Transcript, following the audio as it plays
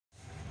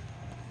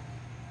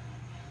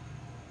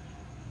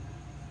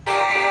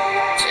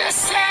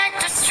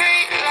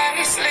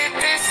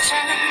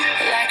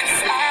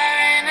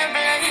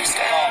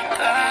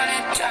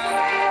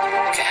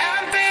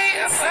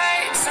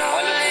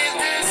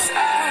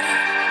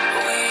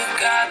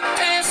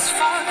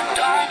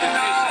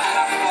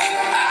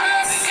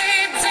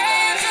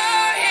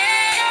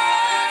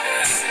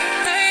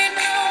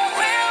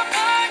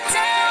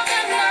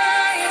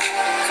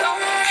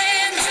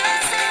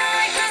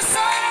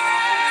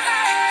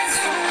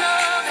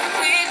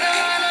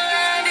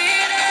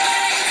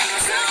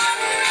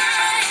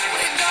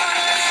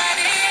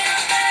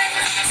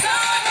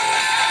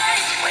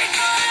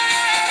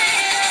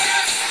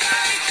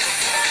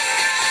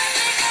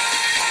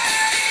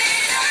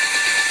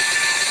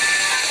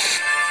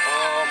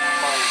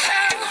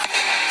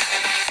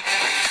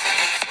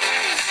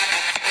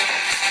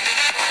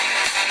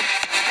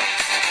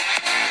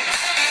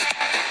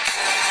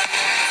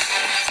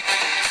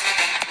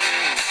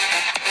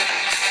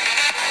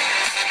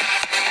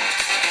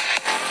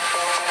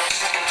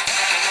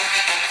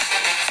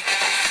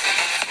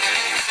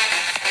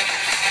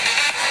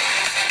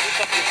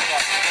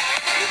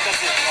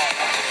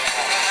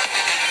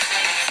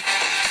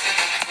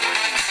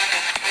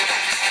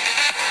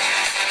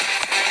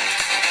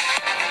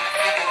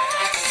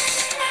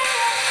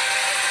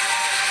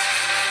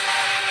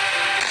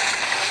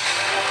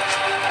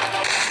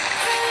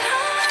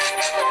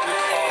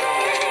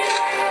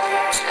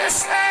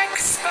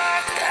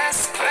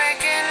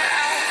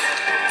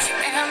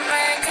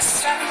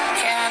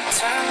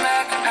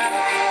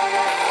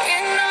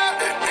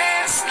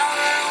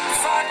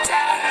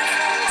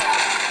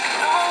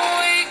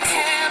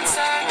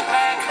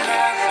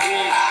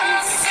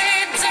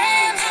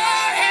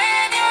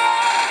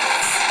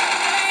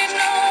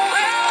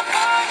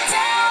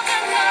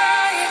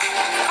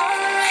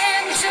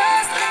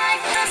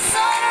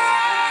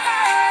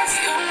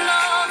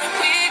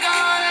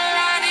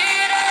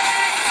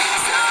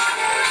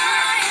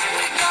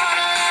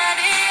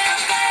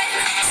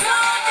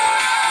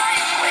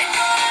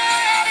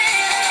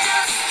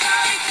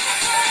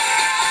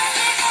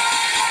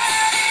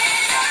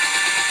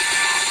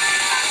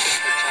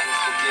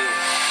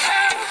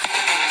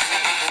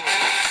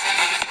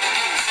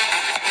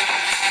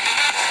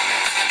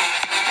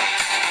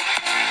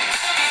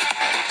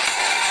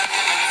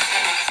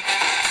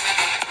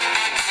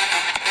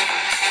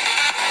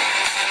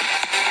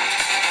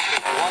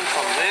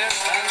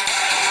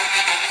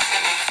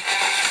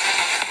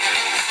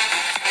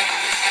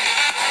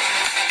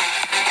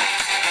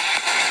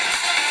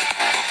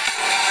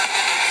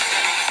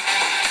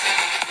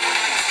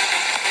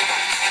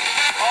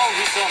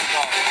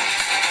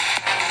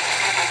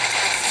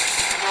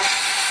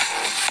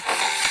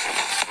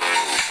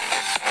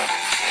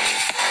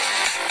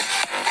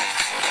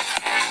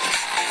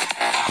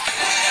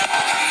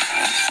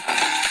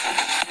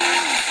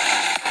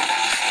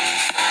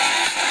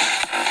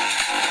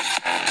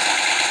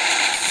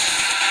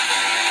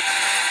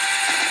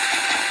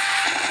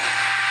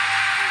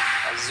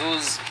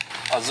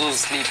Azuz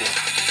sleeping.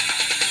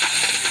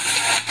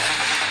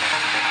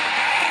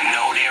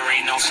 No, there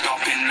ain't no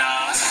stopping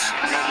us.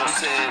 No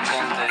sé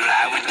dónde.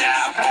 Fly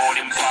without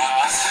boarding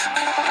pass.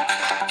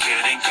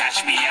 Couldn't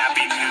catch me, I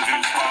be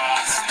moving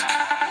fast.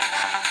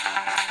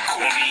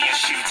 Call me a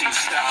shooting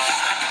star.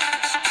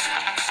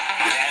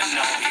 Let 'em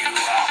know who you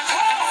are.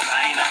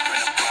 Flying up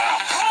in a bar.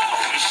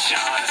 Wish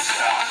on a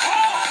star.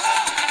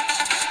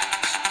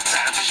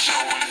 Time to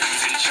show 'em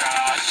who's in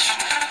charge.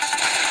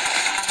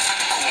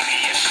 Call me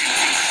a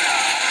shooting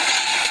star.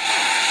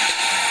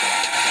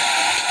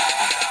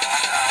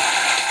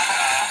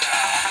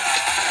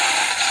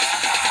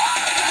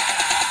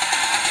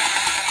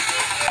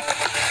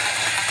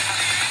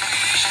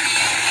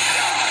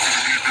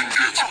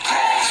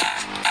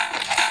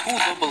 Who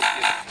double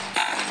kill?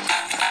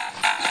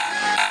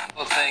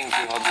 Oh, thank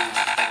you, Habib.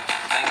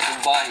 Thank you.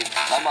 Bye.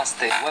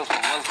 Namaste.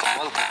 Welcome.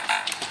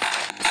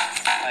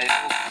 I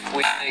hope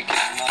we make it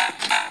now.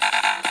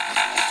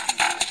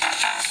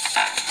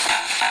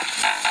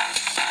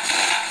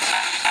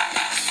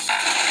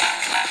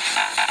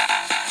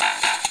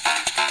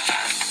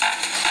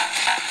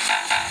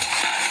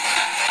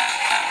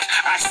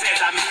 I said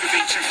I'm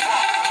moving too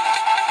far.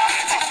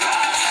 It's a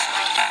glass.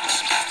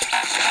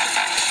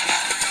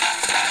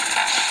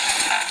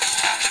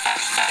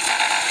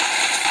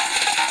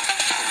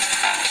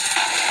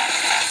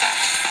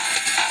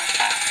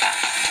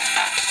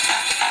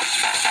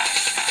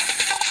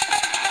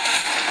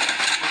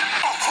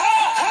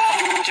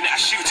 You're looking at a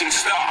shooting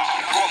star.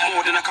 Got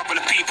more than a couple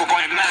of people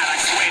going mad. I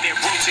swear they're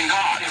rooting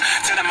hard.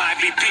 Tell them I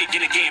be big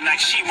in the game like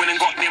she went and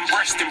got them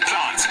breast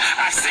implants.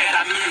 I said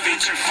I'm moving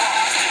too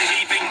fast.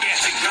 Didn't even get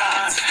a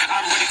glance.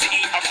 I'm ready to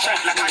eat a pot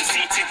like I'm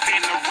seated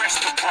in a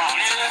restaurant.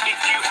 If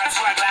you had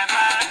swag like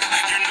mine,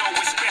 you know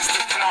it's best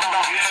to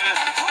flaunt.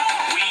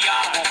 We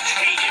are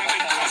hating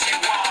because you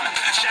want.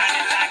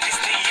 Shining like it's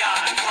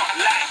neon. Rock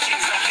like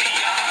Kings of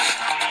Leon.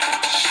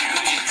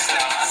 Shooting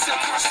stars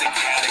across the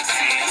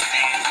galaxy.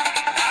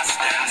 I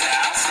stand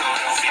out, so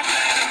don't be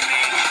mad at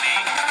me.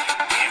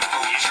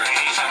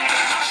 Infiltrate, I'm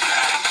in my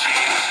strategy.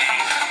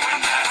 When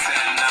I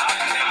turn up,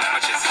 they know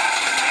just have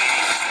to me.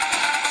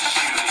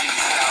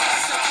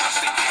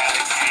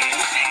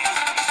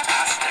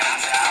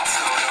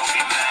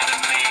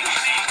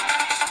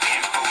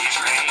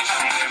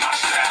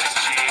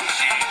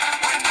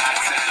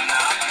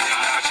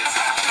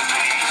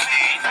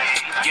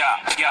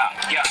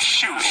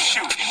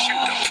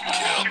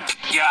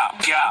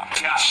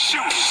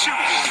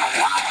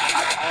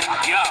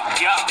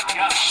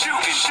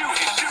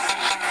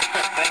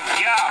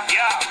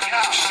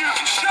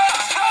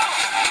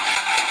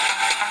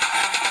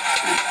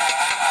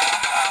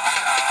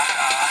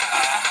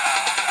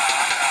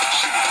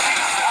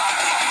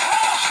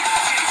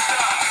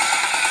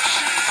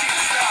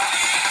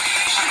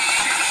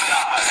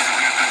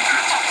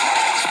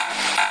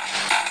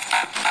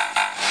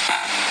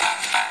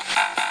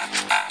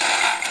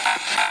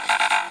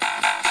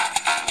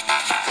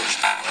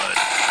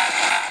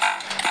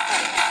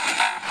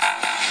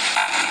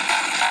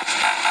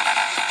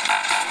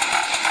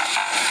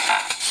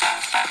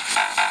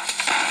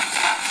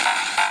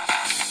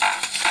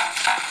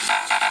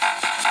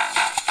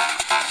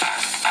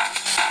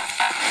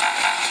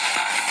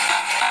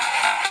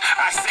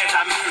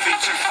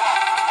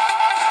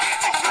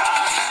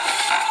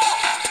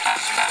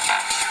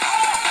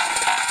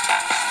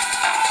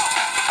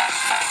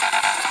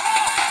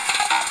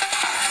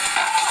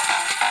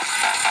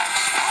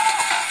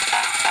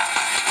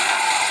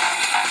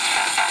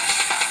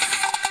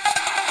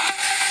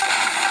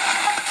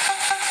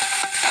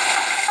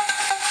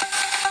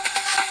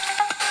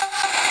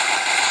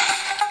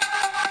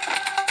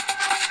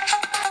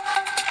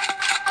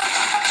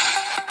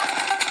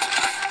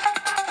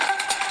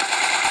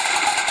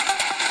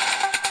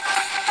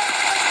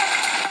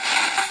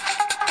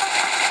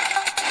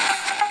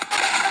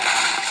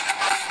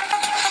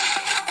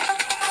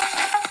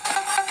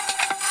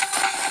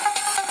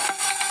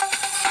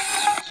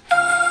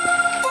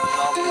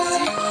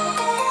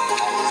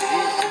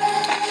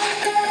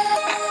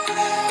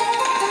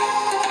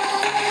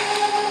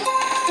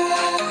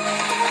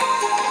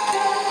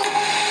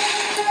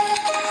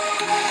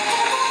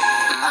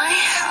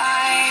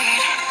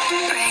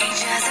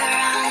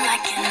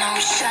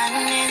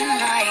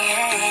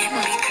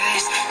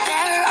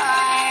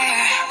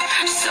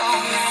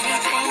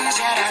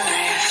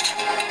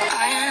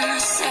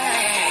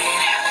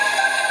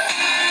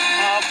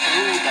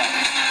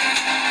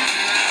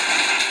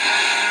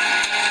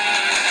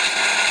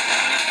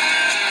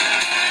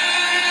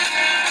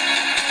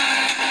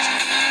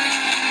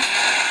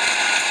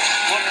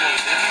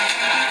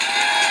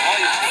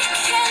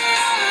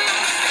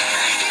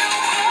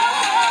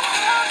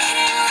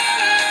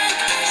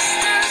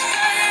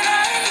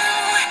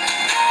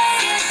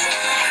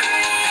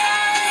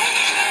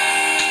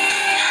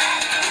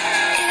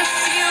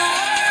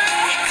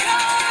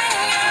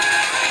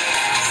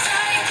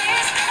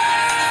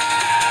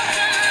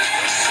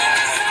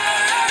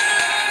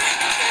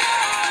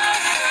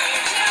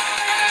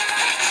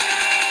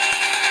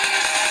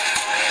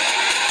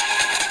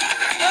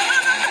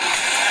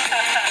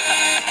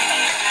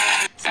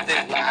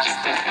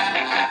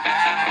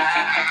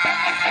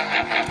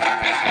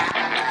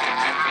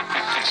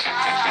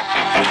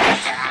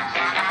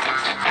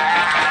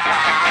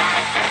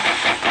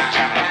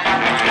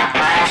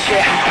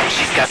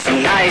 got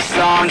some nice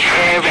long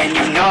hair, and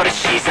you know that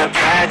she's a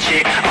bad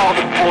chick. All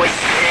the boys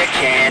here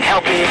can't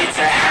help it, it's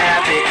a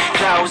habit.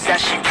 Clothes that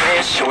she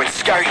wears, short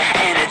skirt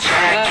and a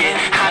jacket.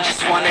 I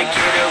just wanna get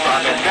her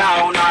all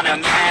alone on a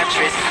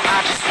mattress. I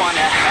just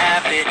wanna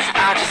have it,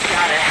 I just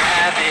gotta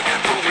have it.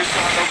 Rumors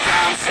all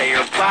around say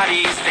her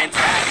body is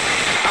fantastic.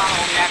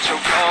 All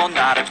natural,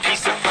 not a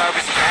piece of fur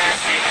is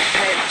plastic.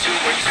 Head to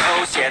her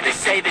toes, yeah, they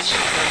say that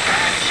she's a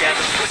bad. Yeah,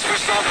 the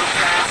whispers all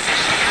around say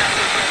she has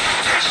a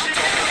reputation.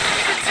 Don't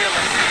believe it till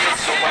I see it,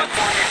 so I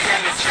want a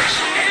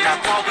demonstration. And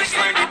I've always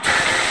learned it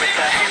better with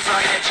a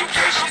hands-on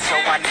education. So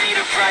I need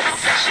a private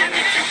session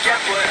if you get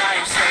what I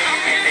am saying.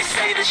 And they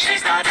say that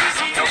she's not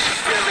easy, no,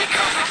 she's really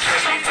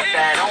complicated, but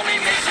that only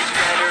makes it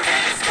better.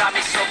 And it's got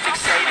me so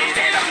fixated,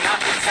 and I'm not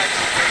the type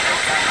to break her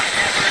down. I've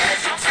never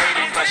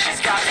hesitated, but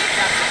she's got me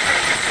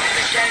captivated. So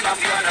the game,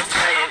 I'm gonna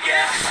play it,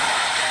 yeah.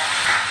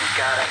 You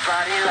got a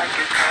body like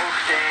a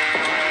coaster.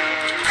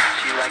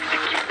 She likes to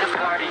keep the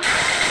party going.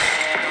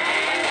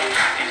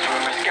 These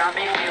rumors got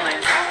me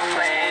feeling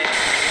lonely.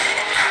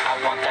 I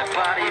want that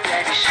body,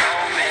 baby, show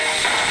me.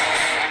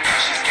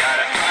 She's got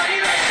a body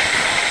like a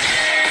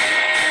coaster.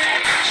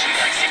 She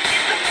likes to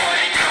keep the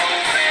party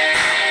going.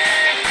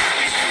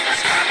 These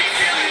rumors got me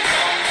feeling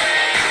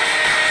lonely.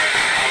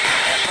 I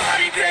want that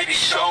body, baby,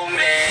 show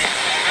me.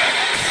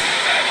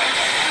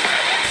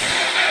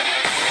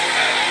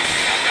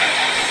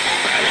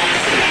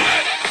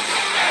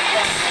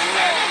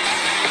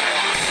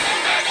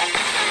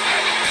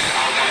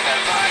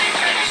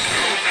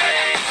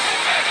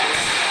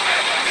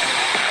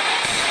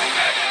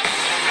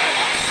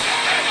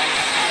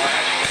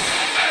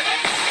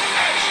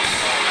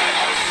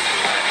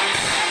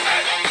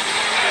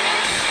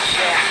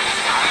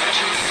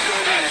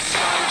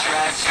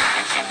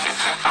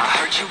 I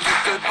heard you look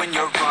good when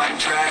you're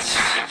undressed.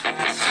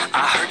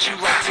 I heard you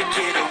like to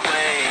get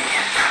away.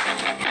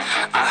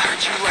 I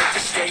heard you like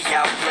to stay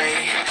out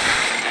late.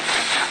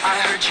 I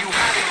heard you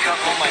had a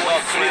couple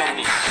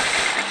boyfriends.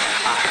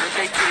 I heard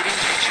they didn't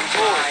treat you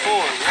right.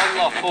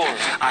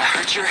 I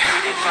heard you're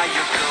hated by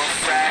your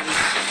girlfriends,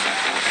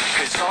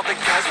 cause all the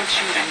guys want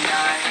you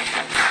tonight.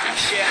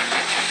 Yeah,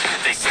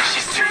 they say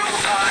she's too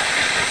hot,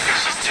 they say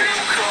she's too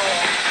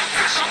cold.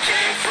 Where she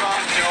came from,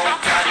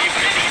 nobody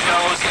really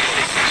knows.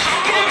 They say she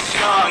looks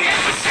young,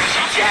 but say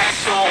she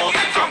acts old.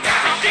 From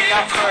everything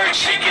I've heard,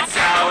 she gets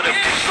out of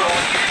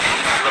control.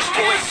 All the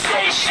boys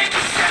say she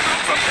was sent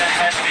from the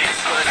heavens,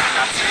 but I'm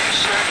not too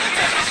sure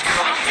that this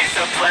girl is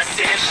a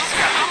blessing. She's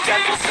got the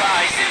devil's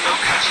eyes and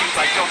they'll cut you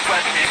like a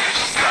weapon.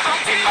 She's got